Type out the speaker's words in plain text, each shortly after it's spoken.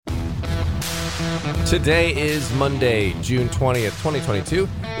Today is Monday, June 20th, 2022.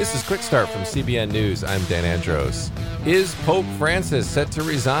 This is Quick Start from CBN News. I'm Dan Andros. Is Pope Francis set to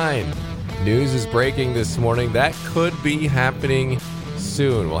resign? News is breaking this morning. That could be happening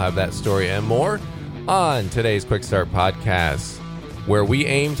soon. We'll have that story and more on today's Quick Start podcast, where we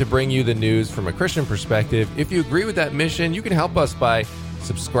aim to bring you the news from a Christian perspective. If you agree with that mission, you can help us by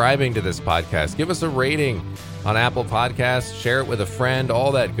subscribing to this podcast. Give us a rating on Apple Podcasts. Share it with a friend,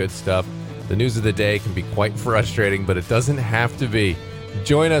 all that good stuff. The news of the day can be quite frustrating, but it doesn't have to be.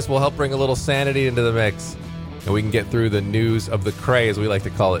 Join us. We'll help bring a little sanity into the mix, and we can get through the news of the cray, as we like to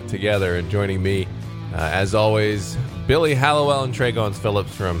call it, together. And joining me, as always, Billy Hallowell and Trey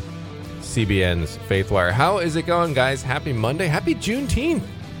Goins-Phillips from CBN's Faithwire. How is it going, guys? Happy Monday. Happy Juneteenth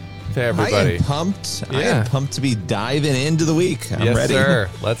to everybody. I am pumped. Yeah. I am pumped to be diving into the week. I'm ready. Yes, sir.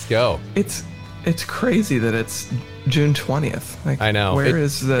 Let's go. It's crazy that it's June 20th. Like, I know. Where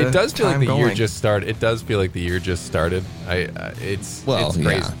is the It does feel like time the year going? just started. It does feel like the year just started. It's crazy.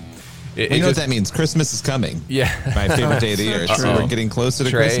 Yeah. You know what that means? Christmas is coming. Yeah. My favorite day of the year. So we're getting closer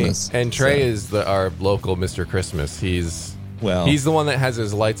to Christmas. And Trey is our local Mr. Christmas. He's the one that has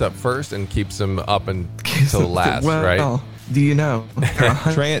his lights up first and keeps them up until last, right? Do you know?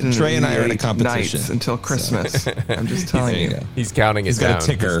 Trey and I are in a competition. Nights until Christmas. I'm just telling you. He's counting it down. Got a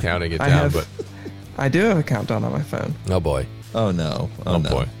ticker. He's counting it down. I do have a countdown on my phone. Oh, boy. Oh, no. Oh, no.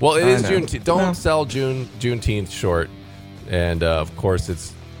 boy. Well, it is Juneteenth. Don't sell Juneteenth short. And, of course,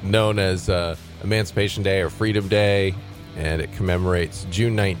 it's known as Emancipation Day or Freedom Day, and it commemorates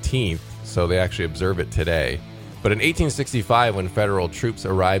June 19th, so they actually observe it today. But in 1865, when federal troops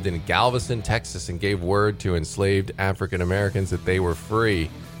arrived in Galveston, Texas, and gave word to enslaved African Americans that they were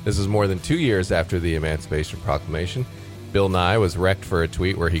free, this was more than 2 years after the Emancipation Proclamation. Bill Nye was wrecked for a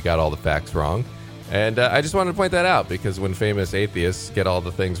tweet where he got all the facts wrong. And I just wanted to point that out, because when famous atheists get all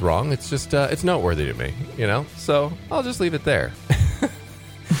the things wrong, it's just it's noteworthy to me, you know? So I'll just leave it there.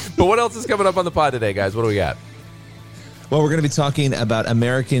 But what else is coming up on the pod today, guys? What do we got? Well, we're going to be talking about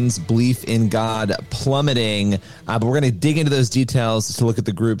Americans' belief in God plummeting, but we're going to dig into those details to look at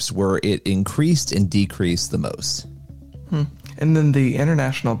the groups where it increased and decreased the most. And then the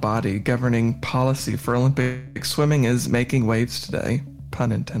international body governing policy for Olympic swimming is making waves today,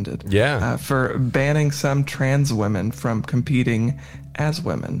 pun intended. Yeah. For banning some trans women from competing as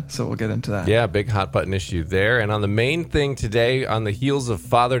women. So we'll get into that. Yeah, big hot button issue there. And on the main thing today, on the heels of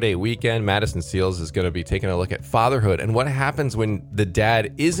Father Day weekend, Madison Seals is going to be taking a look at fatherhood and what happens when the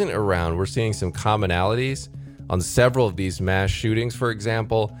dad isn't around. We're seeing some commonalities on several of these mass shootings, for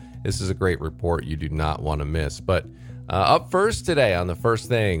example. This is a great report you do not want to miss. But up first today on the first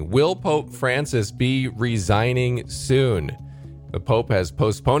thing, will Pope Francis be resigning soon? The Pope has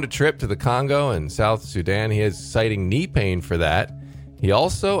postponed a trip to the Congo and South Sudan. He is citing knee pain for that. He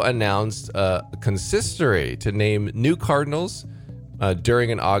also announced a consistory to name new cardinals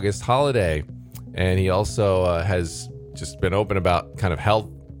during an August holiday. And he also has just been open about kind of health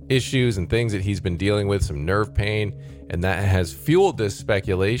issues and things that he's been dealing with, some nerve pain, and that has fueled this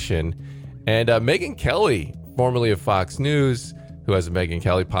speculation. And Megyn Kelly, formerly of Fox News, who has a Megyn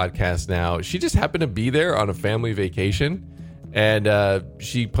Kelly podcast now, she just happened to be there on a family vacation. And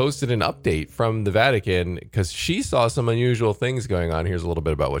she posted an update from the Vatican because she saw some unusual things going on. Here's a little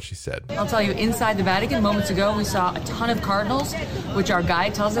bit about what she said. I'll tell you, inside the Vatican, moments ago, we saw a ton of cardinals, which our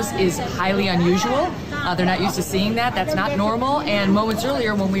guide tells us is highly unusual. They're not used to seeing that. That's not normal. And moments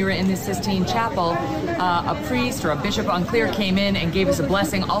earlier, when we were in the Sistine Chapel, a priest or a bishop, unclear, came in and gave us a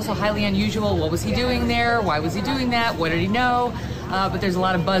blessing. Also highly unusual. What was he doing there? Why was he doing that? What did he know? But there's a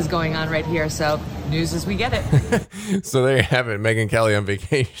lot of buzz going on right here. So news as we get it. So there you have it. Megyn Kelly on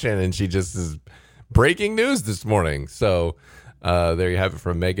vacation, and she just is breaking news this morning. So there you have it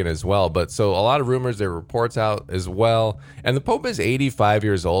from Megyn as well. But so a lot of rumors, there are reports out as well. And the Pope is 85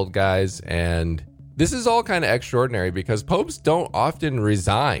 years old, guys. And this is all kind of extraordinary because popes don't often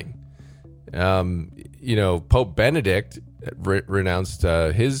resign. Pope Benedict renounced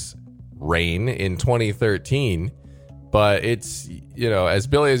his reign in 2013. But it's, as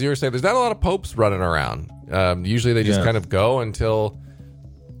Billy, as you were saying, there's not a lot of popes running around. Usually they just kind of go until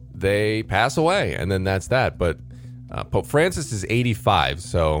they pass away, and then that's that. But Pope Francis is 85,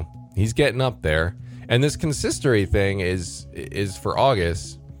 so he's getting up there. And this consistory thing is for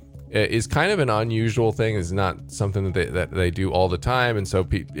August. Is kind of an unusual thing. It's not something that they do all the time, and so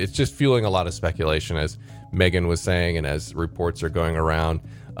it's just fueling a lot of speculation, as Megyn was saying, and as reports are going around.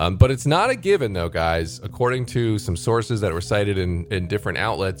 But it's not a given, though, guys. According to some sources that were cited in different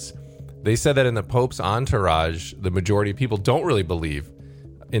outlets, they said that in the Pope's entourage, the majority of people don't really believe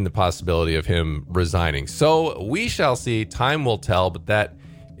in the possibility of him resigning. So we shall see. Time will tell, but that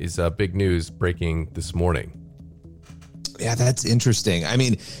is big news breaking this morning. Yeah, that's interesting. I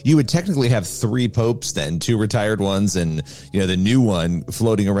mean, you would technically have 3 popes then, 2 retired ones and, the new one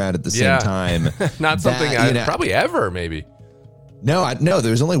floating around at the same time. Not something probably ever, maybe. No, I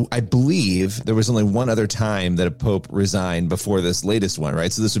believe there was only one other time that a pope resigned before this latest one,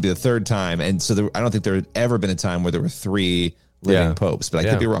 right? So this would be the 3rd time. And so I don't think there had ever been a time where there were 3 living popes, but I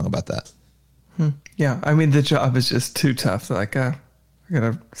could be wrong about that. Yeah, I mean, the job is just too tough. Like, we're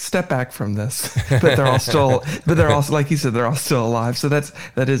gonna step back from this, but they're all still, like you said, they're all still alive. So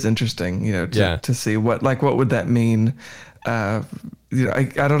that is interesting, to see what would that mean. I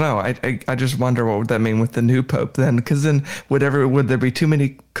don't know. I just wonder what would that mean with the new pope then, because then would there be too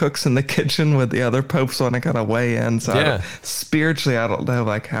many cooks in the kitchen? Would the other popes want to kind of weigh in? So spiritually, I don't know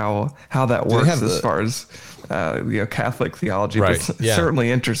how that works as far as Catholic theology, right. but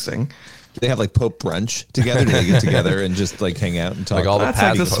certainly interesting. They have Pope brunch together. Do they get together and just hang out and talk? That's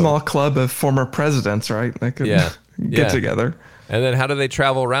like a small club of former presidents, right? They could get together. And then how do they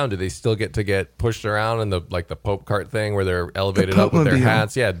travel around? Do they still get pushed around in the Pope cart thing where they're elevated up with their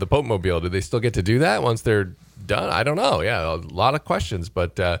hats? Yeah, the Pope mobile. Do they still get to do that once they're done? I don't know. Yeah, a lot of questions,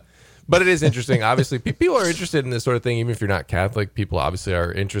 but it is interesting. Obviously, people are interested in this sort of thing, even if you're not Catholic. People obviously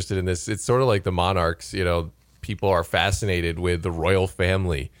are interested in this. It's sort of like the monarchs. People are fascinated with the royal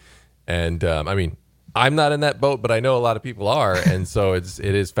family. And I mean, I'm not in that boat, but I know a lot of people are, and so it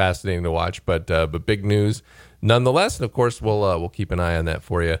is fascinating to watch. But big news nonetheless. And of course, we'll keep an eye on that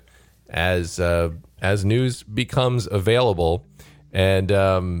for you as news becomes available.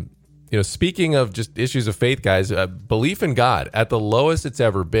 And speaking of just issues of faith, guys, belief in God at the lowest it's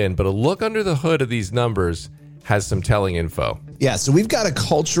ever been. But a look under the hood of these numbers has some telling info. Yeah, so we've got a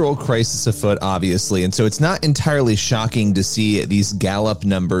cultural crisis afoot, obviously, and so it's not entirely shocking to see these Gallup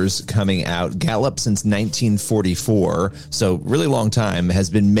numbers coming out. Gallup, since 1944, so really long time, has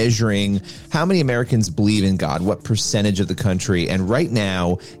been measuring how many Americans believe in God, what percentage of the country, and right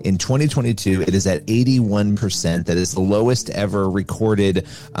now, in 2022, it is at 81%. That is the lowest ever recorded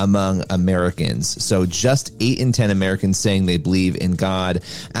among Americans. So just 8 in 10 Americans saying they believe in God.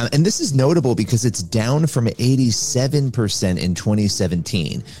 And this is notable because it's down from 87% in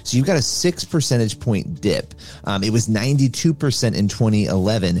 2017. So you've got a 6 percentage point dip. It was 92% in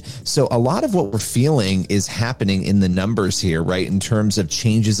 2011. So a lot of what we're feeling is happening in the numbers here, right? In terms of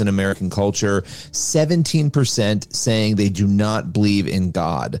changes in American culture, 17% saying they do not believe in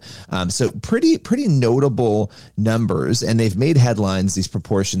God. So pretty notable numbers, and they've made headlines, these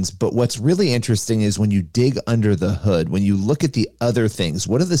proportions. But what's really interesting is when you dig under the hood, when you look at the other things,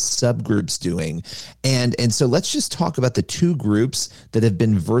 what are the subgroups doing? And so let's just talk about the 2 groups that have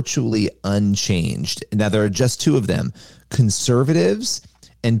been virtually unchanged. Now, there are just 2 of them: conservatives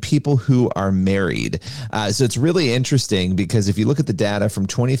and people who are married. So it's really interesting because if you look at the data from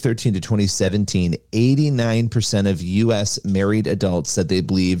 2013 to 2017, 89% of U.S. married adults said they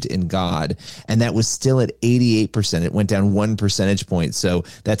believed in God, and that was still at 88%. It went down 1 percentage point, so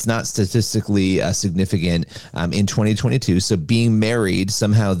that's not statistically significant in 2022. So being married,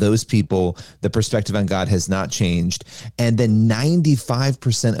 somehow those people, the perspective on God has not changed. And then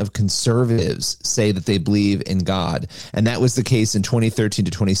 95% of conservatives say that they believe in God, and that was the case in 2013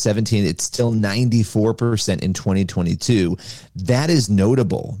 to 2017. It's still 94% in 2022. That is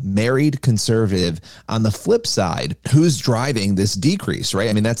notable. Married conservative. On the flip side, who's driving this decrease, right?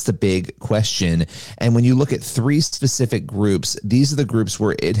 I mean, that's the big question. And when you look at 3 specific groups, these are the groups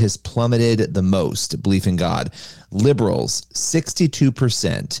where it has plummeted the most, belief in God. Liberals,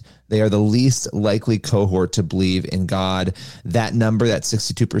 62%. They are the least likely cohort to believe in God. That number, that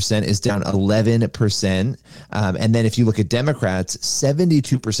 62%, is down 11%. And then if you look at Democrats,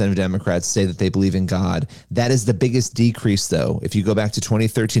 72% of Democrats say that they believe in God. That is the biggest decrease, though. If you go back to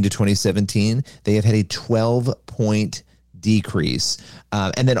 2013 to 2017, they have had a 12-point decrease.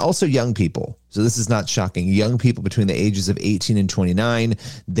 And then also young people. So this is not shocking. Young people between the ages of 18 and 29,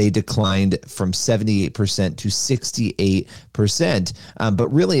 they declined from 78% to 68%. But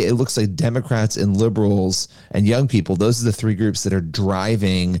really, it looks like Democrats and liberals and young people, those are the 3 groups that are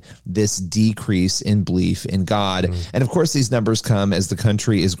driving this decrease in belief in God. And of course, these numbers come as the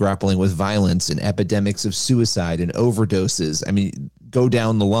country is grappling with violence and epidemics of suicide and overdoses. I mean, go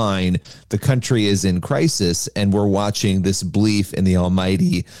down the line, the country is in crisis, and we're watching this belief in the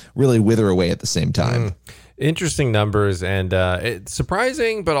Almighty really wither away at the same time. Interesting numbers, and it's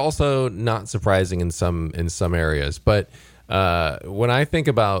surprising, but also not surprising in some areas. But when I think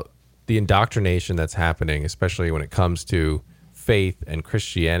about the indoctrination that's happening, especially when it comes to faith and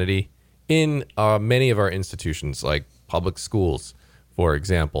Christianity in many of our institutions, like public schools, for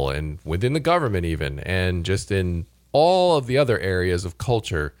example, and within the government even, and just in all of the other areas of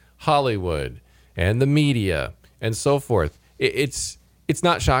culture, Hollywood and the media and so forth, it's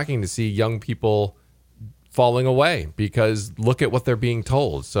not shocking to see young people falling away because look at what they're being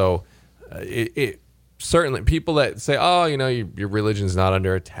told. So it certainly, people that say, oh, your religion's not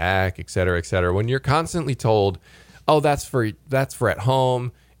under attack, et cetera, et cetera. When you're constantly told, oh, that's for at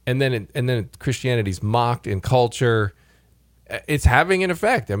home, and then Christianity's mocked in culture, it's having an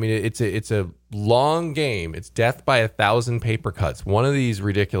effect. I mean, it's a long game. It's death by 1,000 paper cuts. One of these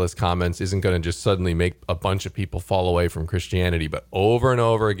ridiculous comments isn't going to just suddenly make a bunch of people fall away from Christianity, but over and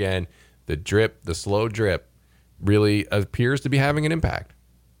over again, the slow drip really appears to be having an impact.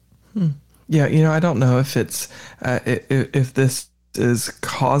 Yeah, I don't know if it's if this is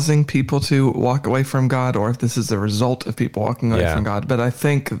causing people to walk away from God or if this is a result of people walking away from God. But I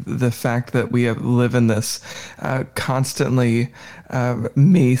think the fact that we live in this constantly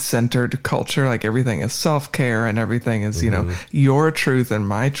me-centered culture, like everything is self-care and everything is, your truth and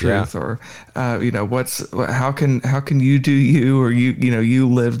my truth, or how can you do you, or you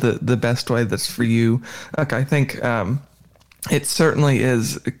live the best way that's for you. Like, I think it certainly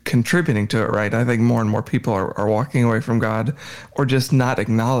is contributing to it, right? I think more and more people are walking away from God or just not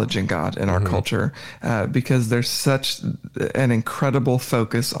acknowledging God in our culture because there's such an incredible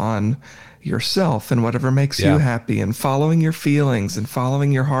focus on yourself and whatever makes you happy and following your feelings and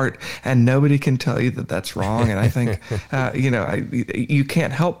following your heart, and nobody can tell you that that's wrong. And I think you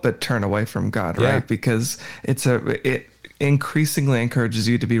can't help but turn away from God, right? Because it increasingly encourages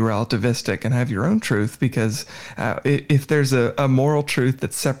you to be relativistic and have your own truth, because if there's a moral truth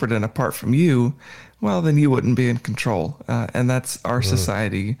that's separate and apart from you, well, then you wouldn't be in control. And that's our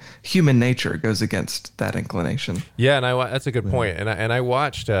society. Human nature goes against that inclination. Yeah, and that's a good point. And I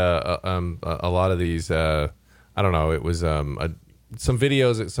watched a lot of these, I don't know, it was some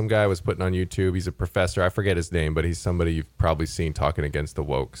videos that some guy was putting on YouTube. He's a professor. I forget his name, but he's somebody you've probably seen talking against the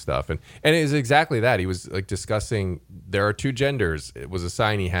woke stuff. And it is exactly that. He was like discussing there are two genders. It was a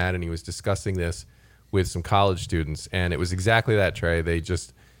sign he had, and he was discussing this with some college students. And it was exactly that, Trey. They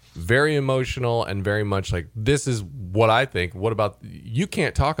just very emotional and very much like, this is what I think. What about, you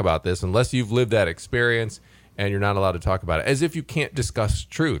can't talk about this unless you've lived that experience, and you're not allowed to talk about it. As if you can't discuss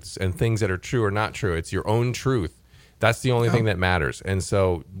truths and things that are true or not true. It's your own truth. That's the only thing that matters. And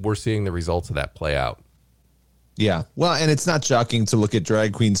so we're seeing the results of that play out. Yeah. Well, and it's not shocking to look at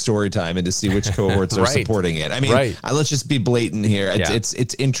Drag Queen Storytime and to see which cohorts are supporting it. I mean, let's just be blatant here.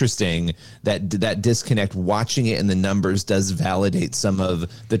 It's interesting that disconnect, watching it in the numbers, does validate some of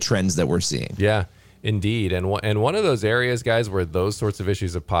the trends that we're seeing. Yeah, indeed. And one of those areas, guys, where those sorts of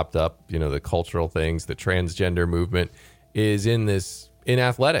issues have popped up, the cultural things, the transgender movement, is in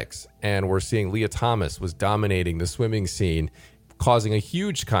athletics. And we're seeing Leah Thomas was dominating the swimming scene, causing a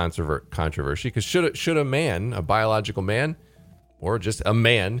huge controversy, because should a man, a biological man, or just a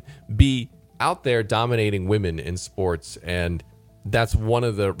man, be out there dominating women in sports? And that's one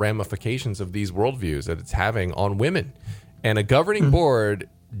of the ramifications of these worldviews that it's having on women. And a governing board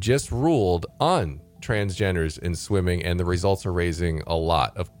just ruled on transgenders in swimming, and the results are raising a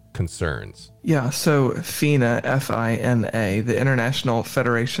lot of concerns. Yeah, so FINA, FINA, the International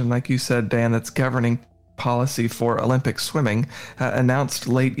Federation, like you said, Dan, that's governing policy for Olympic swimming, announced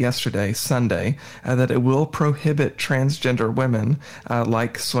late yesterday, Sunday, that it will prohibit transgender women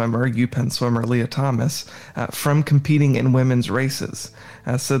like UPenn swimmer Leah Thomas from competing in women's races.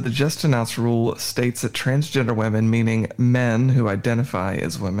 So the just announced rule states that transgender women, meaning men who identify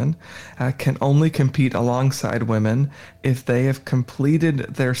as women, can only compete alongside women if they have completed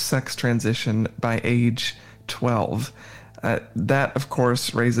their sex transition by age 12. That, of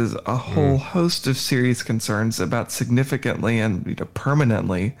course, raises a whole host of serious concerns about significantly and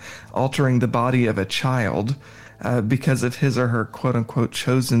permanently altering the body of a child because of his or her quote-unquote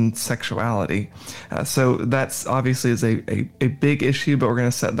chosen sexuality. So that's obviously is a big issue, but we're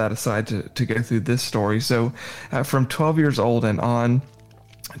going to set that aside to go through this story. So from 12 years old and on,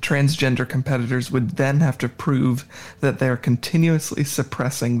 transgender competitors would then have to prove that they are continuously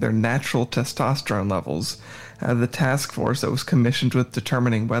suppressing their natural testosterone levels. The task force that was commissioned with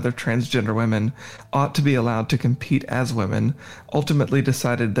determining whether transgender women ought to be allowed to compete as women ultimately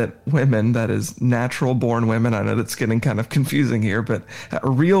decided that women, that is natural-born women, I know that's getting kind of confusing here, but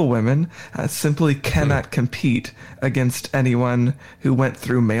real women simply cannot compete against anyone who went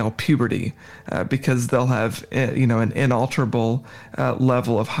through male puberty because they'll have an inalterable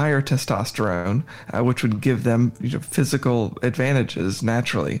level of higher testosterone, which would give them physical advantages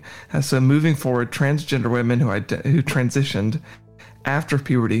naturally. So moving forward, transgender women who transitioned after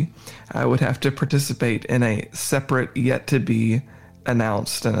puberty would have to participate in a separate, yet to be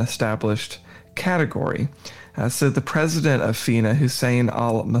announced and established category. So the president of FINA, Hussein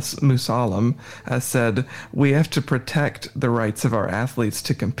Al-Musallam, said, "We have to protect the rights of our athletes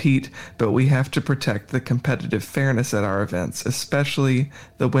to compete, but we have to protect the competitive fairness at our events, especially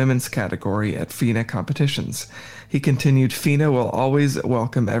the women's category at FINA competitions." He continued, "FINA will always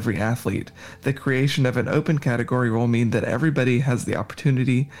welcome every athlete. The creation of an open category will mean that everybody has the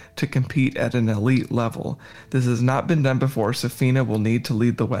opportunity to compete at an elite level. This has not been done before, so FINA will need to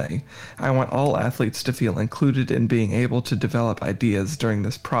lead the way. I want all athletes to feel included in being able to develop ideas during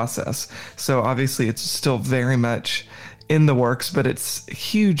this process." So obviously it's still very much in the works, but it's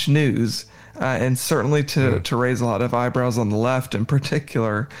huge news. And certainly to raise a lot of eyebrows on the left in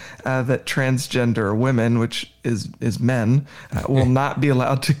particular, that transgender women, which is men, will not be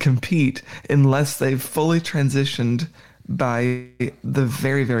allowed to compete unless they've fully transitioned by the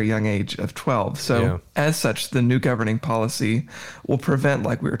very, very young age of 12. So as such, the new governing policy will prevent,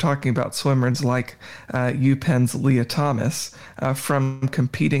 like we were talking about, swimmers like UPenn's Leah Thomas from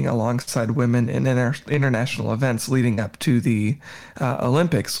competing alongside women in international events leading up to the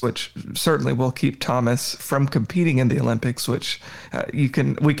Olympics, which certainly will keep Thomas from competing in the Olympics, which we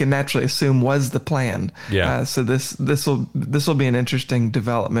can naturally assume was the plan. So this will be an interesting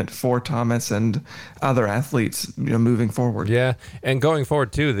development for Thomas and other athletes, moving forward. Yeah, and going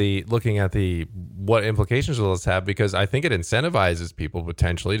forward too, looking at what implications will this have, because I think it incentivizes people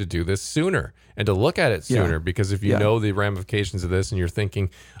potentially to do this sooner and to look at it sooner. Because if you know the ramifications of this and you're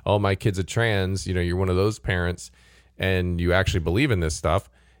thinking, "Oh, my kid's a trans," you're one of those parents, and you actually believe in this stuff.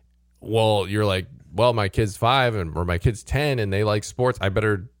 Well, you're like, "Well, my kid's 5 or my kid's 10 and they like sports. I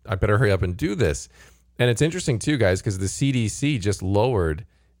better hurry up and do this." And it's interesting too, guys, because the CDC just lowered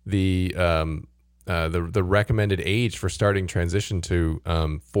the recommended age for starting transition to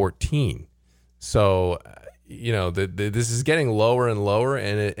 14. So, this is getting lower and lower,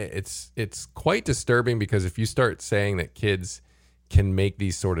 and it's quite disturbing, because if you start saying that kids can make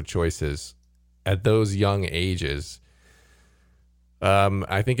these sort of choices at those young ages,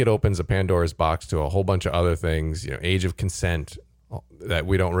 I think it opens a Pandora's box to a whole bunch of other things, age of consent that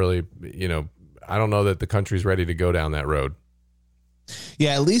we don't really, I don't know that the country's ready to go down that road.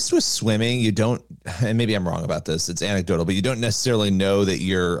 Yeah, at least with swimming, you don't, and maybe I'm wrong about this, it's anecdotal, but you don't necessarily know that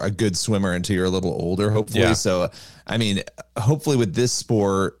you're a good swimmer until you're a little older, hopefully. Yeah. So, I mean, hopefully with this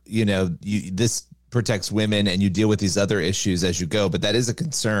sport, this protects women and you deal with these other issues as you go. But that is a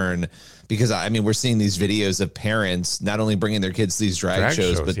concern, because we're seeing these videos of parents not only bringing their kids to these drag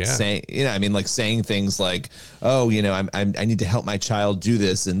shows, but saying, saying things like, "Oh, I need to help my child do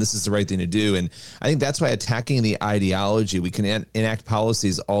this, and this is the right thing to do." And I think that's why attacking the ideology, we can enact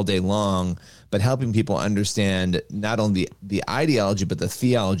policies all day long, but helping people understand not only the ideology, but the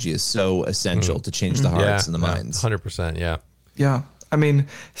theology is so essential to change the hearts and the minds. 100%. Yeah. Yeah.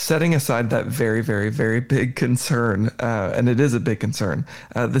 Setting aside that very, very, very big concern, and it is a big concern,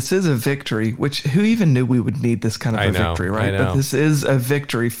 this is a victory, which who even knew we would need this kind of a victory, right? But this is a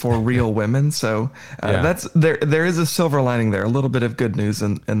victory for real women. So there is a silver lining there, a little bit of good news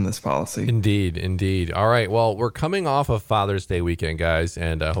in this policy. Indeed. All right. Well, we're coming off of Father's Day weekend, guys,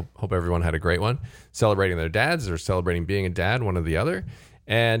 and I hope everyone had a great one, celebrating their dads or celebrating being a dad, one or the other.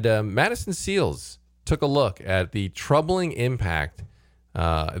 And Madison Seals took a look at the troubling impact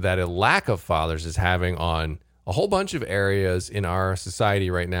that a lack of fathers is having on a whole bunch of areas in our society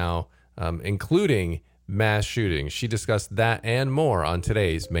right now, including mass shootings. She discussed that and more on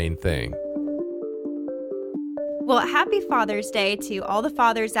today's Main Thing. Well, happy Father's Day to all the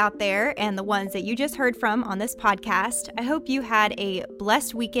fathers out there and the ones that you just heard from on this podcast. I hope you had a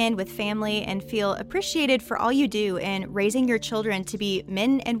blessed weekend with family and feel appreciated for all you do in raising your children to be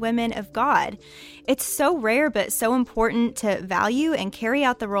men and women of God. It's so rare but so important to value and carry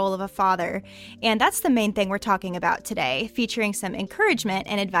out the role of a father. And that's the main thing we're talking about today, featuring some encouragement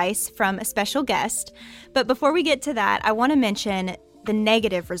and advice from a special guest. But before we get to that, I want to mention the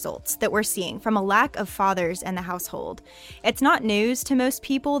negative results that we're seeing from a lack of fathers in the household. It's not news to most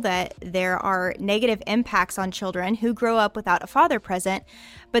people that there are negative impacts on children who grow up without a father present,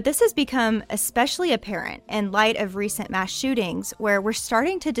 but this has become especially apparent in light of recent mass shootings, where we're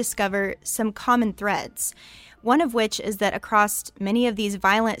starting to discover some common threads. One of which is that across many of these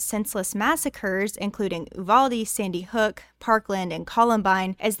violent, senseless massacres, including Uvalde, Sandy Hook, Parkland, and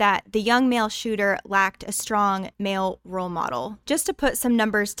Columbine, is that the young male shooter lacked a strong male role model. Just to put some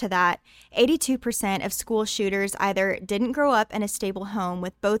numbers to that, 82% of school shooters either didn't grow up in a stable home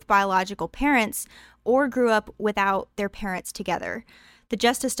with both biological parents or grew up without their parents together. The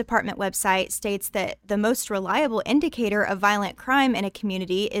Justice Department website states that the most reliable indicator of violent crime in a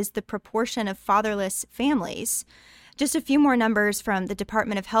community is the proportion of fatherless families. Just a few more numbers from the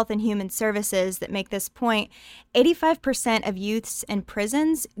Department of Health and Human Services that make this point. 85% of youths in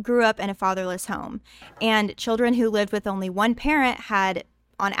prisons grew up in a fatherless home, and children who lived with only one parent had,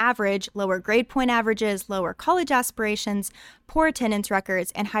 on average, lower grade point averages, lower college aspirations, poor attendance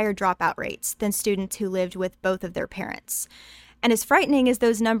records, and higher dropout rates than students who lived with both of their parents. And as frightening as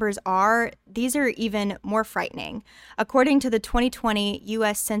those numbers are, these are even more frightening. According to the 2020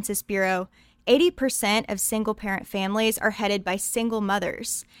 U.S. Census Bureau, 80% of single-parent families are headed by single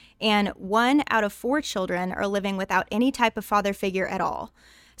mothers, and 1 out of 4 children are living without any type of father figure at all.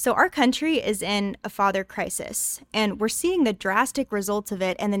 So our country is in a father crisis, and we're seeing the drastic results of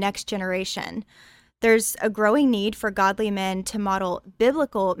it in the next generation. There's a growing need for godly men to model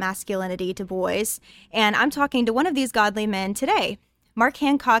biblical masculinity to boys, and I'm talking to one of these godly men today. Mark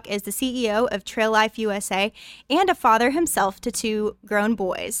Hancock is the CEO of Trail Life USA and a father himself to 2 grown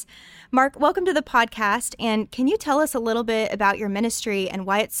boys. Mark, welcome to the podcast, and can you tell us a little bit about your ministry and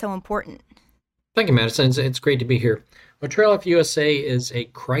why it's so important? Thank you, Madison. It's great to be here. Well, Trail Life USA is a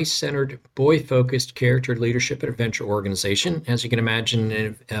Christ-centered, boy-focused character leadership and adventure organization. As you can imagine,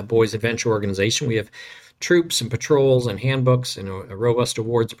 in a boys' adventure organization, we have troops and patrols and handbooks and a robust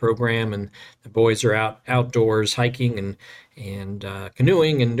awards program, and the boys are outdoors hiking and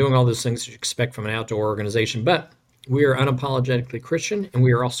canoeing and doing all those things you expect from an outdoor organization. But we are unapologetically Christian, and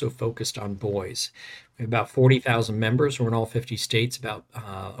we are also focused on boys. We have about 40,000 members. We're in all 50 states. About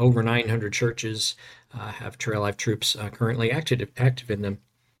over 900 churches have Trail Life troops currently active in them.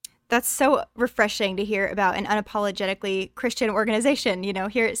 That's so refreshing to hear about an unapologetically Christian organization. You know,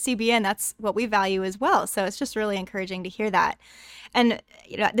 here at CBN, that's what we value as well. So it's just really encouraging to hear that. And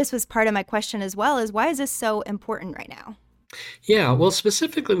you know, this was part of my question as well, is why is this so important right now? Yeah, well,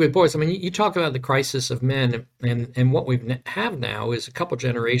 specifically with boys, I mean, you talk about the crisis of men, and what we have now is a couple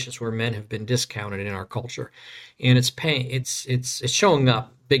generations where men have been discounted in our culture, and it's showing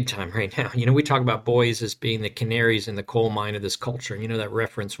up big time right now. You know, we talk about boys as being the canaries in the coal mine of this culture. You know that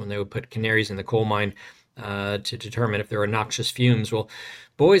reference when they would put canaries in the coal mine to determine if there are noxious fumes. Well,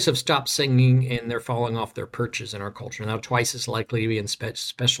 boys have stopped singing and they're falling off their perches in our culture. Now, twice as likely to be in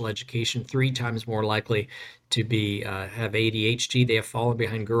special education, 3 times more likely to be have ADHD. They have fallen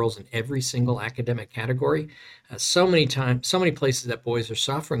behind girls in every single academic category. So many places that boys are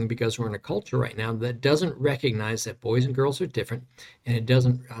suffering because we're in a culture right now that doesn't recognize that boys and girls are different, and it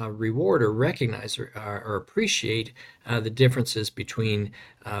doesn't reward or recognize or appreciate the differences between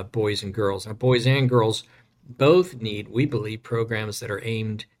boys and girls. Now, boys and girls both need, we believe, programs that are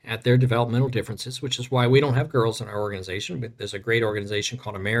aimed at their developmental differences, which is why we don't have girls in our organization. But there's a great organization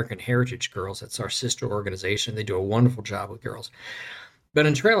called American Heritage Girls. That's our sister organization. They do a wonderful job with girls. But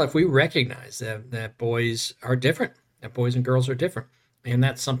in Trail Life, we recognize that boys are different, that boys and girls are different. And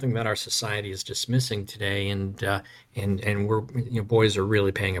that's something that our society is dismissing today. And we're, boys are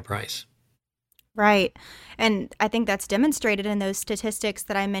really paying a price. Right. And I think that's demonstrated in those statistics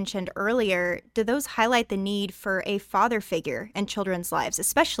that I mentioned earlier. Do those highlight the need for a father figure in children's lives,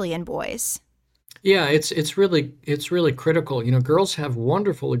 especially in boys? Yeah, it's really critical. You know, girls have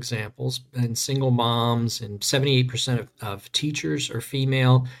wonderful examples and single moms, and 78% of teachers are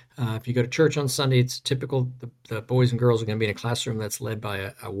female. If you go to church on Sunday, it's typical the boys and girls are going to be in a classroom that's led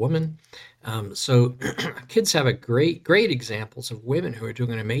by a woman. So kids have great examples of women who are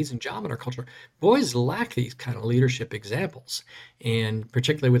doing an amazing job in our culture. Boys lack these kind of leadership examples, and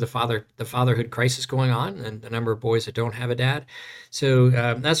particularly with the fatherhood crisis going on and the number of boys that don't have a dad. So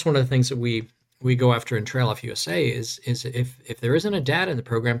that's one of the things that we go after in Trail Life USA is if there isn't a dad in the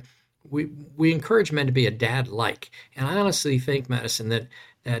program, we encourage men to be a dad-like. And I honestly think, Madison,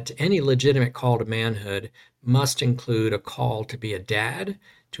 that any legitimate call to manhood must include a call to be a dad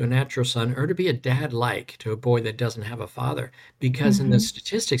to a natural son, or to be a dad-like to a boy that doesn't have a father. Because in the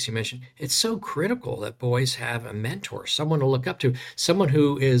statistics you mentioned, it's so critical that boys have a mentor, someone to look up to, someone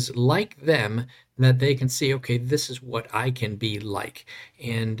who is like them, that they can see, okay, this is what I can be like.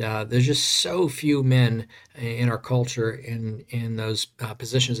 And there's just so few men in our culture in those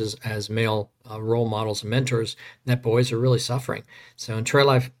positions as male role models and mentors, that boys are really suffering. So in Trail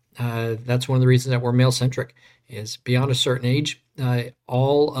Life, that's one of the reasons that we're male-centric, is beyond a certain age,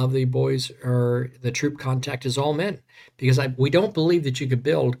 all of the boys the troop contact is all men, because we don't believe that you could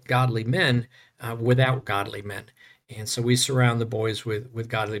build godly men without godly men. And so we surround the boys with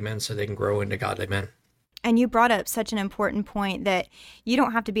godly men so they can grow into godly men. And you brought up such an important point that you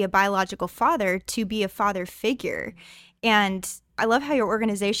don't have to be a biological father to be a father figure. And I love how your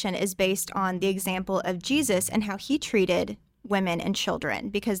organization is based on the example of Jesus and how he treated women and children,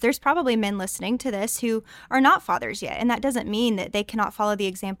 because there's probably men listening to this who are not fathers yet. And that doesn't mean that they cannot follow the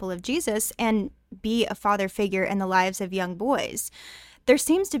example of Jesus and be a father figure in the lives of young boys. There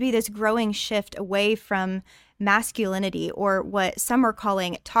seems to be this growing shift away from masculinity, or what some are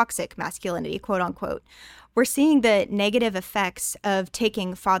calling toxic masculinity, quote unquote. We're seeing the negative effects of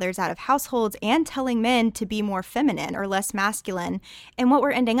taking fathers out of households and telling men to be more feminine or less masculine. And what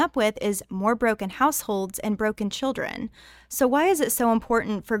we're ending up with is more broken households and broken children. So why is it so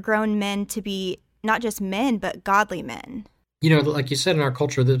important for grown men to be not just men, but godly men? Like you said, in our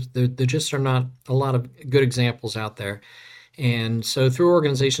culture, there just are not a lot of good examples out there. And so through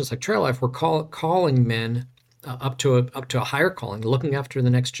organizations like Trail Life, we're calling men up to a higher calling, looking after the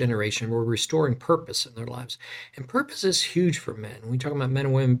next generation. We're restoring purpose in their lives. And purpose is huge for men. When we talk about men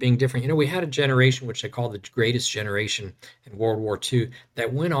and women being different, we had a generation, which they call the greatest generation in World War II,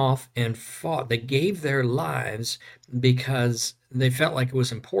 that went off and fought. They gave their lives because they felt like it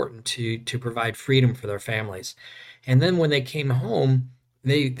was important to provide freedom for their families. And then when they came home,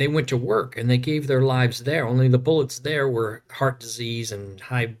 they went to work and they gave their lives there. Only the bullets there were heart disease and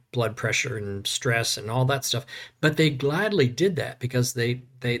high blood pressure and stress and all that stuff. But they gladly did that because they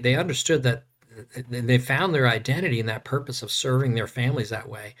understood that they found their identity in that purpose of serving their families that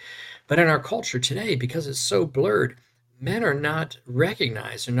way. But in our culture today, because it's so blurred, men are not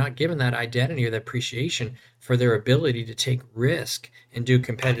recognized, they're not given that identity or that appreciation for their ability to take risk and do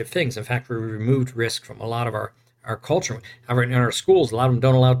competitive things. In fact, we removed risk from a lot of our culture. In our schools, a lot of them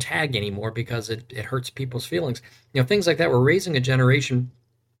don't allow tag anymore because it hurts people's feelings. Things like that. We're raising a generation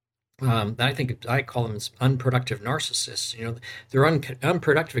that I call them as unproductive narcissists. They're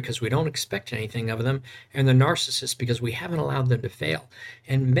unproductive because we don't expect anything of them, and they're narcissists because we haven't allowed them to fail.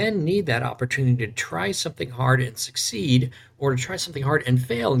 And men need that opportunity to try something hard and succeed, or to try something hard and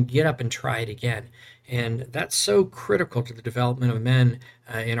fail and get up and try it again. And that's so critical to the development of men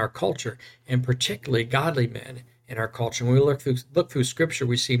in our culture, and particularly godly men in our culture. When we look through Scripture,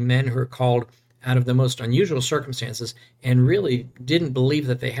 we see men who are called out of the most unusual circumstances and really didn't believe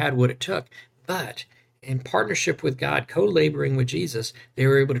that they had what it took. But in partnership with God, co-laboring with Jesus, they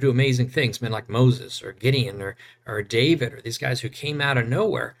were able to do amazing things. Men like Moses or Gideon or David, or these guys who came out of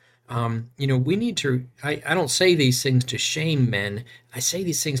nowhere. We need to, I don't say these things to shame men. I say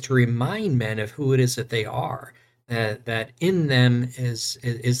these things to remind men of who it is that they are, that in them is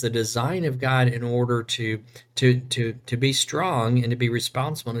the design of God in order to be strong and to be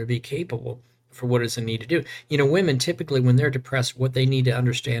responsible and to be capable for what is a need to do. Women typically, when they're depressed, what they need to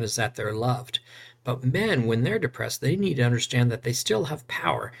understand is that they're loved. But men, when they're depressed, they need to understand that they still have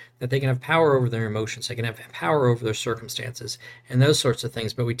power, that they can have power over their emotions, they can have power over their circumstances, and those sorts of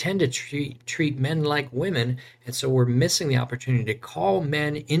things. But we tend to treat men like women, and so we're missing the opportunity to call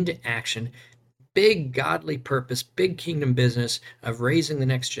men into action. Big godly purpose, big kingdom business of raising the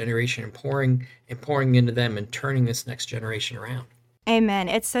next generation and pouring into them and turning this next generation around. Amen.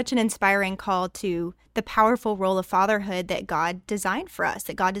 It's such an inspiring call to the powerful role of fatherhood that God designed for us,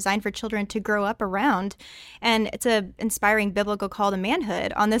 that God designed for children to grow up around. And it's an inspiring biblical call to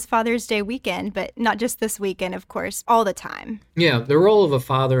manhood on this Father's Day weekend, but not just this weekend, of course, all the time. Yeah, the role of a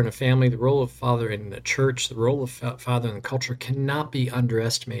father in a family, the role of a father in the church, the role of father in the culture cannot be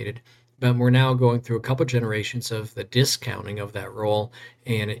underestimated. But we're now going through a couple generations of the discounting of that role,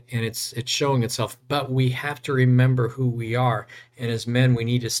 and it's showing itself. But we have to remember who we are, and as men, we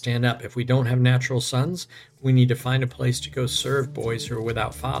need to stand up. If we don't have natural sons, we need to find a place to go serve boys who are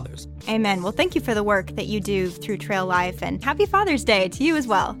without fathers. Amen. Well, thank you for the work that you do through Trail Life, and happy Father's Day to you as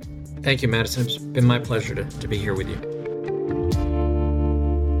well. Thank you, Madison. It's been my pleasure to be here with you.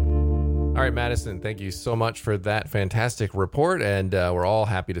 All right, Madison, thank you so much for that fantastic report. And we're all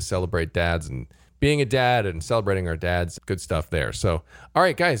happy to celebrate dads and being a dad and celebrating our dads. Good stuff there. So, all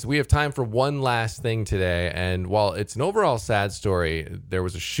right, guys, we have time for one last thing today. And while it's an overall sad story, there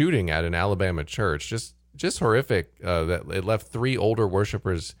was a shooting at an Alabama church. Just horrific that it left 3 older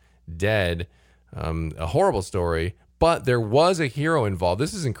worshipers dead. A horrible story. But there was a hero involved.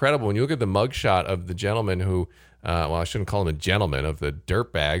 This is incredible. When you look at the mugshot of the gentleman who... I shouldn't call him a gentleman, of the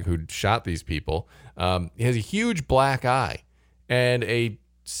dirtbag who shot these people. He has a huge black eye, and a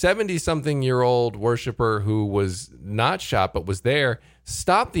 70-something-year-old worshiper who was not shot but was there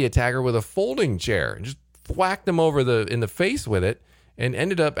stopped the attacker with a folding chair and just whacked him in the face with it and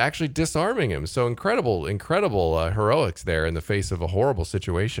ended up actually disarming him. So incredible heroics there in the face of a horrible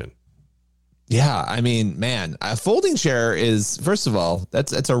situation. Yeah, I mean, man, a folding chair is, first of all,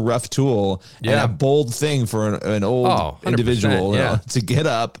 that's a rough tool and a bold thing for an old individual to get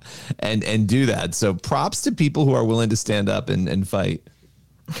up and do that. So props to people who are willing to stand up and fight.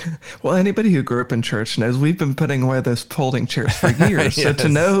 Well, anybody who grew up in church knows we've been putting away those folding chairs for years. Yes. So to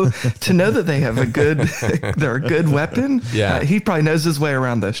know that they have they're a good weapon. He probably knows his way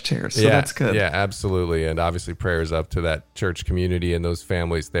around those chairs. So that's good. Yeah, absolutely. And obviously prayers up to that church community and those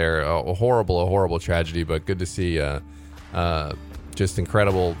families there. A horrible tragedy, but good to see just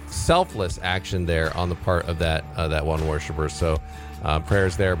incredible selfless action there on the part of that one worshiper. So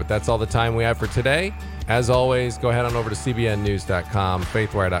prayers there. But that's all the time we have for today. As always, go ahead on over to cbnnews.com,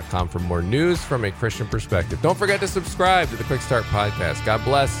 faithwire.com for more news from a Christian perspective. Don't forget to subscribe to the Quick Start Podcast. God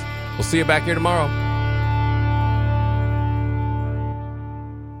bless. We'll see you back here tomorrow.